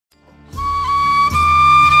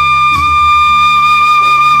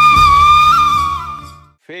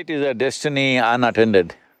Fate is a destiny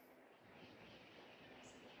unattended.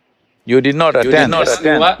 You did not attend.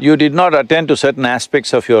 You did not attend to certain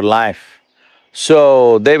aspects of your life.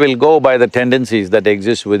 So, they will go by the tendencies that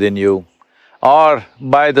exist within you or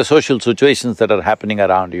by the social situations that are happening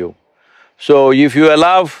around you. So, if you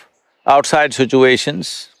allow outside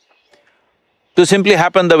situations to simply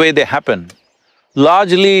happen the way they happen,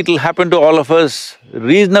 largely it'll happen to all of us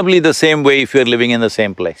reasonably the same way if you're living in the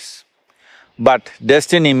same place. But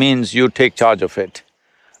destiny means you take charge of it.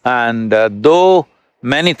 And though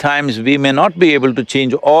many times we may not be able to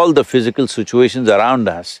change all the physical situations around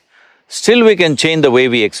us, still we can change the way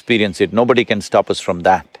we experience it, nobody can stop us from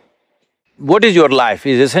that. What is your life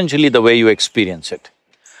is essentially the way you experience it.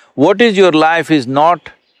 What is your life is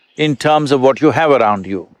not in terms of what you have around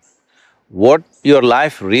you. What your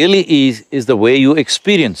life really is the way you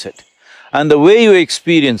experience it. And the way you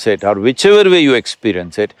experience it, or whichever way you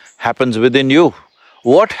experience it, happens within you.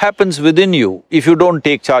 What happens within you, if you don't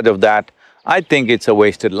take charge of that, I think it's a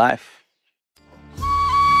wasted life.